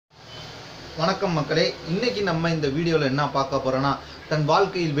வணக்கம் மக்களே, இன்னைக்கு நம்ம இந்த வீடியோவில் என்ன பார்க்க போகிறோன்னா, தன்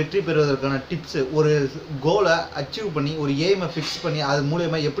வாழ்க்கையில் வெற்றி பெறுவதற்கான டிப்ஸு, ஒரு கோலை அச்சீவ் பண்ணி ஒரு எய்மை ஃபிக்ஸ் பண்ணி அது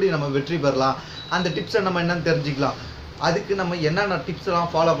மூலயமா எப்படி நம்ம வெற்றி பெறலாம், அந்த டிப்ஸை நம்ம என்னென்னு தெரிஞ்சுக்கலாம். அதுக்கு நம்ம என்னென்ன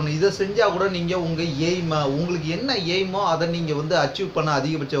டிப்ஸ்லாம் ஃபாலோ பண்ணணும், இதை செஞ்சால் கூட நீங்கள் உங்கள் எய்மை, உங்களுக்கு என்ன எய்மோ அதை நீங்கள் அச்சீவ் பண்ண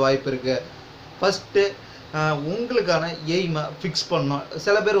அதிகபட்ச வாய்ப்பு இருக்குது. ஃபஸ்ட்டு உங்களுக்கான எய்மை ஃபிக்ஸ் பண்ணணும்.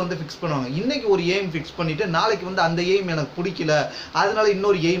 சில பேர் ஃபிக்ஸ் பண்ணுவாங்க, இன்றைக்கி ஒரு எய்ம் ஃபிக்ஸ் பண்ணிவிட்டு நாளைக்கு அந்த எய்ம் எனக்கு பிடிக்கல, அதனால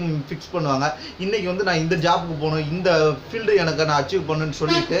இன்னொரு எய்ம் ஃபிக்ஸ் பண்ணுவாங்க. இன்றைக்கி நான் இந்த ஜாப்புக்கு போகணும், இந்த ஃபீல்டு எனக்கு நான் அச்சீவ் பண்ணணுன்னு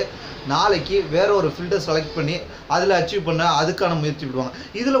சொல்லிவிட்டு நாளைக்கு வேறு ஒரு ஃபீல்டை செலக்ட் பண்ணி அதில் அச்சீவ் பண்ண அதுக்கான முயற்சி விடுவாங்க.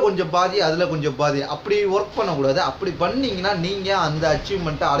 இதில் கொஞ்சம் பாதி, அதில் கொஞ்சம் பாதி, அப்படி ஒர்க் பண்ணக்கூடாது. அப்படி பண்ணிங்கன்னா நீங்கள் அந்த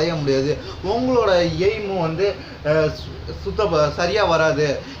அச்சீவ்மெண்ட்டை அடைய முடியாது. உங்களோட எய்மும் சரியாக வராது.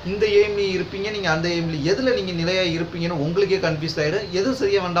 இந்த எய்ம்லேயும் இருப்பீங்க, நீங்கள் அந்த எய்மில் எதில் நீங்கள் நிலையாக இருப்பீங்கன்னு உங்களுக்கே கன்ஃபியூஸ் ஆகிடும். எதுவும்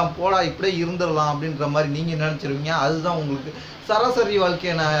செய்ய வேண்டாம், போடா இப்படியே இருந்துடலாம் அப்படின்ற மாதிரி நீங்கள் நினச்சிருவீங்க. அதுதான் உங்களுக்கு சராசரி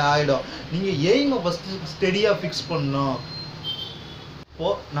வாழ்க்கையை ஆகிடும். நீங்கள் எய்மை ஃபஸ்ட்டு ஸ்டெடியாக ஃபிக்ஸ் பண்ணணும்.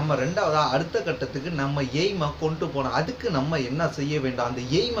 இப்போது நம்ம ரெண்டாவதாக அடுத்த கட்டத்துக்கு நம்ம எய்மை கொண்டு போனோம். அதுக்கு நம்ம என்ன செய்ய வேண்டாம், அந்த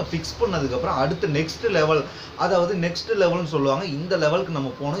எய்மை ஃபிக்ஸ் பண்ணதுக்கப்புறம் அடுத்து நெக்ஸ்ட் லெவல், அதாவது நெக்ஸ்ட் லெவல்னு சொல்லுவாங்க. இந்த லெவலுக்கு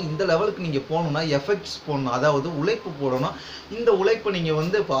நம்ம போகணும். இந்த லெவலுக்கு நீங்கள் போகணுன்னா எஃபெக்ட்ஸ் போடணும், அதாவது உழைப்பு போடணும். இந்த உழைப்பை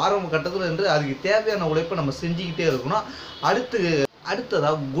நீங்கள் இப்போ ஆரம்ப கட்டத்தில் இருந்து அதுக்கு தேவையான உழைப்பை நம்ம செஞ்சுக்கிட்டே இருக்கணும்.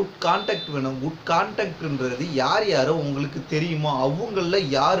 அடுத்ததாக குட் கான்டாக்ட் வேணும். குட் கான்டாக்ட்ன்றது யார் யாரோ உங்களுக்கு தெரியுமோ அவங்களில்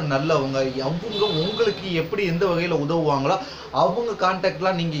யார் நல்லவங்க, அவங்க உங்களுக்கு எப்படி எந்த வகையில் உதவுவாங்களோ அவங்க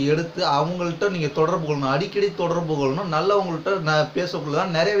கான்டாக்ட்லாம் நீங்கள் எடுத்து அவங்கள்ட்ட நீங்கள் தொடர்பு கொள்ளணும். அடிக்கடி தொடர்பு கொள்ளணும். நல்லவங்கள்ட்ட பேசக்குள்ள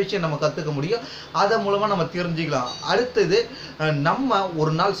தான் நிறைய விஷயம் நம்ம கற்றுக்க முடியும். அதன் மூலமாக நம்ம தெரிஞ்சுக்கலாம். அடுத்தது, நம்ம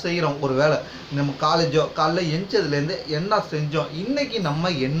ஒரு நாள் செய்கிறோம் ஒரு வேலை, நம்ம காலைல எஞ்சதுலேருந்து என்ன செஞ்சோம், இன்றைக்கி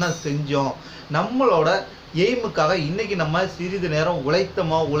நம்ம என்ன செஞ்சோம், நம்மளோட எய்முக்காக இன்றைக்கி நம்ம சிறிது நேரம்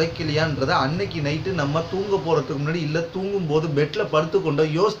உழைத்தோமா உழைக்கலையான்றதை அன்னைக்கு நைட்டு நம்ம தூங்க போகிறதுக்கு முன்னாடி இல்லை தூங்கும்போது பெட்டில் படுத்துக்கொண்டோ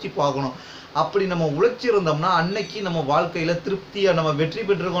யோசித்து பார்க்கணும். அப்படி நம்ம உழைச்சிருந்தோம்னா அன்னைக்கு நம்ம வாழ்க்கையில் திருப்தியாக நம்ம வெற்றி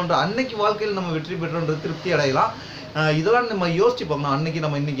பெற்றிருக்கோன்ற, அன்னைக்கு வாழ்க்கையில் நம்ம வெற்றி பெற்றோன்ற திருப்தி அடையலாம். இதெல்லாம் நம்ம யோசித்து பார்க்கணும். அன்னைக்கு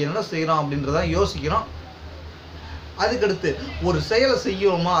நம்ம இன்றைக்கி என்ன செய்கிறோம் அப்படின்றதான் யோசிக்கிறோம். அதுக்கடுத்து ஒரு செயலை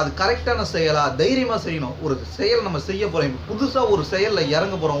செய்யணுமா, அது கரெக்டான செயலா, தைரியமாக செய்யணும். ஒரு செயல் நம்ம செய்ய போகிறோம், இப்போ புதுசாக ஒரு செயலில்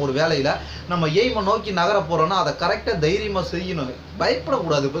இறங்க போகிறோம், ஒரு வேலையில் நம்ம எய்மை நோக்கி நகர போகிறோன்னா அதை கரெக்டாக தைரியமாக செய்யணும்.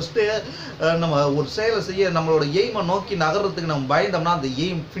 பயப்படக்கூடாது. ஃபஸ்ட்டு நம்ம ஒரு செயலை செய்ய நம்மளோட எய்மை நோக்கி நகர்றதுக்கு நம்ம பயந்தோம்னா அந்த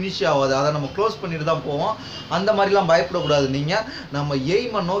எய்ம் ஃபினிஷ் ஆகாது. அதை நம்ம க்ளோஸ் பண்ணிட்டு தான் போவோம். அந்த மாதிரிலாம் பயப்படக்கூடாது. நீங்கள் நம்ம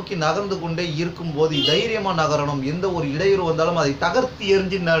எய்மை நோக்கி நகர்ந்து கொண்டே இருக்கும்போது தைரியமாக நகரணும். எந்த ஒரு இடையூறு வந்தாலும் அதை தகர்த்து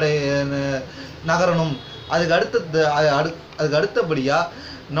எரிஞ்சு நகரணும். அதுக்கு அடுத்தபடியாக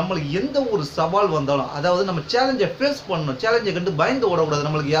நம்மளுக்கு எந்த ஒரு சவால் வந்தாலும், அதாவது நம்ம சேலஞ்சை ஃபேஸ் பண்ணணும். சேலஞ்சை கண்டு பயந்து ஓடக்கூடாது.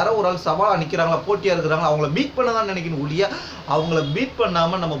 நம்மளுக்கு யாரோ ஒரு ஆள் சவாலாக நிற்கிறாங்களா, போட்டியாக இருக்கிறாங்களா, அவங்கள பீட் பண்ண தான் நினைக்கணும் ஒழிய அவங்கள பீட்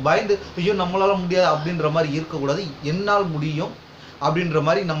பண்ணாமல் நம்ம பயந்து ஐயோ நம்மளால முடியாது அப்படின்ற மாதிரி இருக்கக்கூடாது. என்னால் முடியும் அப்படின்ற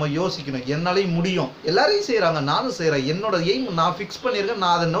மாதிரி நம்ம யோசிக்கணும். என்னாலையும் முடியும், எல்லாரையும் செய்கிறாங்க, நானும் செய்கிறேன், என்னோட எய்ம் நான் ஃபிக்ஸ் பண்ணியிருக்கேன்,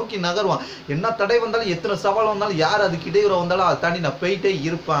 நான் அதை நோக்கி நகருவேன். என்ன தடை வந்தாலும், எத்தனை சவால் வந்தாலும், யார் அதுக்கு இடையூறு வந்தாலும் அதை தாண்டி நான் போயிட்டே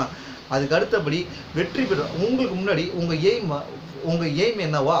இருப்பேன். அதுக்கு அடுத்தபடி வெற்றி பெற உங்களுக்கு முன்னாடி உங்கள் எய்ம்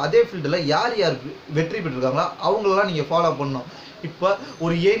என்னவோ அதே ஃபீல்டில் யார் யார் வெற்றி பெற்றிருக்காங்களோ அவங்களெல்லாம் நீங்கள் ஃபாலோ பண்ணணும். இப்போ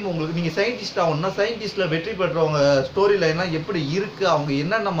ஒரு எய்ம் உங்களுக்கு, நீங்கள் சயின்டிஸ்ட் ஆகணும்னா சயின்டிஸ்ட்டில் வெற்றி பெற்றவங்க ஸ்டோரி லைன்லாம் எப்படி இருக்குது, அவங்க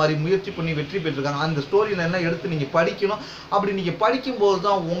என்னென்ன மாதிரி முயற்சி பண்ணி வெற்றி பெற்றிருக்காங்க, அந்த ஸ்டோரி லைன்லாம் எடுத்து நீங்கள் படிக்கணும். அப்படி நீங்கள் படிக்கும்போது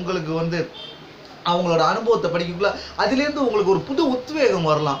தான் உங்களுக்கு அவங்களோட அனுபவத்தை படிக்கக்குள்ள அதுலேருந்து உங்களுக்கு ஒரு புது உத்வேகம்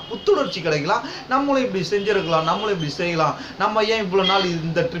வரலாம், புத்துணர்ச்சி கிடைக்கலாம். நம்மளும் இப்படி செஞ்சுருக்கலாம், நம்மளும் இப்படி செய்யலாம், நம்ம ஏன் இவ்வளோ நாள்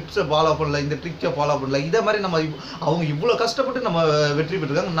இந்த ட்ரிப்ஸை ஃபாலோ பண்ணல, இந்த ட்ரிக்ஸை ஃபாலோ பண்ணல, இதே மாதிரி அவங்க இவ்வளோ கஷ்டப்பட்டு நம்ம வெற்றி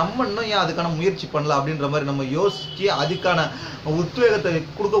பெற்றிருக்காங்க, நம்ம இன்னும் ஏன் அதுக்கான முயற்சி பண்ணல அப்படின்ற மாதிரி நம்ம யோசித்து அதுக்கான உத்வேகத்தை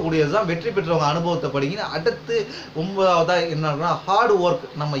கொடுக்கக்கூடியது தான் வெற்றி பெற்றவங்க அனுபவத்தை படிங்க. அடுத்து 9ஆவதாக என்னன்னா ஹார்ட் ஒர்க்.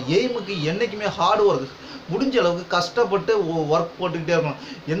 நம்ம எய்முக்கு என்றைக்குமே ஹார்ட் ஒர்க், முடிஞ்ச அளவுக்கு கஷ்டப்பட்டு ஒர்க் போட்டுக்கிட்டே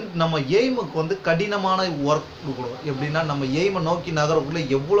இருக்கணும். நம்ம எய்முக்கு கடினமான ஒர்க் கொடுக்கணும். எப்படின்னா நம்ம எய்மை நோக்கி நகரக்குள்ளே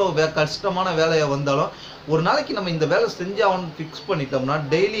எவ்வளோ கஷ்டமான வேலையை வந்தாலும் ஒரு நாளைக்கு நம்ம இந்த வேலை செஞ்சாகணும்னு ஃபிக்ஸ் பண்ணிட்டோம்னா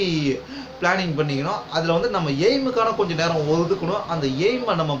டெய்லி பிளானிங் பண்ணிக்கணும். அதில் நம்ம எய்முக்கான கொஞ்சம் நேரம் ஒதுக்கணும். அந்த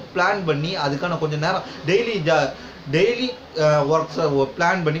எய்மை நம்ம பிளான் பண்ணி அதுக்கான கொஞ்சம் நேரம் டெய்லி ஒர்க்ஸை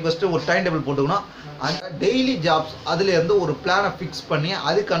பிளான் பண்ணி ஃபஸ்ட்டு ஒரு டைம் டேபிள் போட்டுக்கணும். அந்த டெய்லி ஜாப்ஸ் அதுலேருந்து ஒரு பிளானை ஃபிக்ஸ் பண்ணி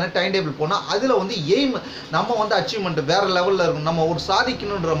அதுக்கான டைம் டேபிள் போனால் அதில் எய்ம் நம்ம அச்சீவ்மெண்ட் வேறு லெவலில் இருக்கும். நம்ம ஒரு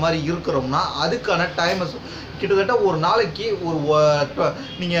சாதிக்கணுன்ற மாதிரி இருக்கிறோம்னா அதுக்கான டைமை கிட்டத்தட்ட ஒரு நாளைக்கு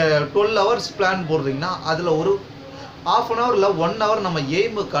நீங்கள் 12 hours பிளான் போடுறீங்கன்னா அதில் ஒரு ½ hour இல்லை 1 hour நம்ம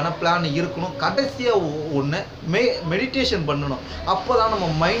எய்முக்கான பிளான் இருக்கணும். கடைசியாக ஒன்று மெடிடேஷன் பண்ணணும். அப்போ தான் நம்ம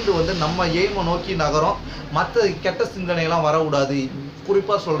மைண்டு வந்து நம்ம எய்மை நோக்கி நகரும். மற்ற கெட்ட சிந்தனையெல்லாம் வரக்கூடாது.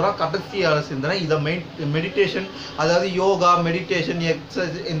 குறிப்பாக சொல்கிறோம் கடைசியான சிந்தனை இதை மெடிடேஷன், அதாவது யோகா, மெடிடேஷன்,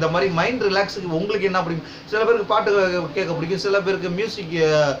 எக்ஸசைஸ், இந்த மாதிரி மைண்ட் ரிலாக்ஸுக்கு உங்களுக்கு என்ன பிடிக்கும்? சில பேருக்கு பாட்டு கேட்க பிடிக்கும், சில பேருக்கு மியூசிக்,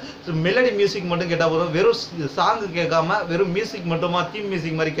 மெலடி மியூசிக் மட்டும் கேட்டால் போதும், வெறும் சாங்கு கேட்காம வெறும் மியூசிக் மட்டுமா தீம்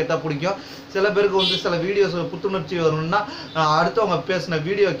மியூசிக் மாதிரி கேட்டால் பிடிக்கும். சில பேருக்கு வந்து சில வீடியோஸ் புத்துணர்ச்சி வரணும்னா அடுத்தவங்க பேசின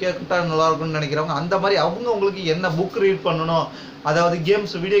வீடியோ கேட்டா நல்லா இருக்கும்னு நினைக்கிறவங்க அந்த மாதிரி அவங்க உங்களுக்கு என்ன புக் ரீட் பண்ணணும், அதாவது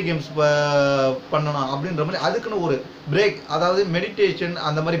கேம்ஸ், வீடியோ கேம்ஸ் பண்ணணும் அப்படின்ற மாதிரி அதுக்குன்னு ஒரு பிரேக், அதாவது மெடிடேஷன்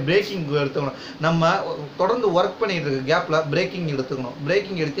அந்த மாதிரி பிரேக்கிங் எடுத்துக்கணும். நம்ம தொடர்ந்து ஒர்க் பண்ணிட்டு இருக்க கேப்பில் பிரேக்கிங் எடுத்துக்கணும்.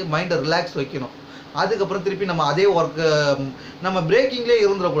 பிரேக்கிங் எடுத்து மைண்டை ரிலாக்ஸ் வைக்கணும். அதுக்கப்புறம் திருப்பி நம்ம அதே ஒர்க்கு நம்ம பிரேக்கிங்லேயே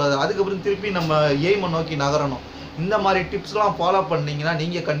இருந்துடக்கூடாது. அதுக்கப்புறம் திருப்பி நம்ம எய்மை நோக்கி நகரணும். இந்த மாதிரி டிப்ஸ்லாம் ஃபாலோ பண்ணிங்கன்னா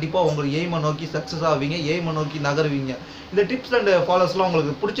நீங்கள் கண்டிப்பாக உங்கள் எய்மை நோக்கி சக்ஸஸ் ஆவீங்க, எய்மை நோக்கி நகருவீங்க. இந்த டிப்ஸ் அண்ட் ஃபாலோஸ்லாம்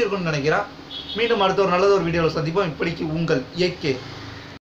உங்களுக்கு பிடிச்சிருக்குன்னு நினைக்கிறேன். மீண்டும் அடுத்த ஒரு நல்ல ஒரு வீடியோவில் சந்திப்போம். இப்படிக்கு உங்கள் ஏகே.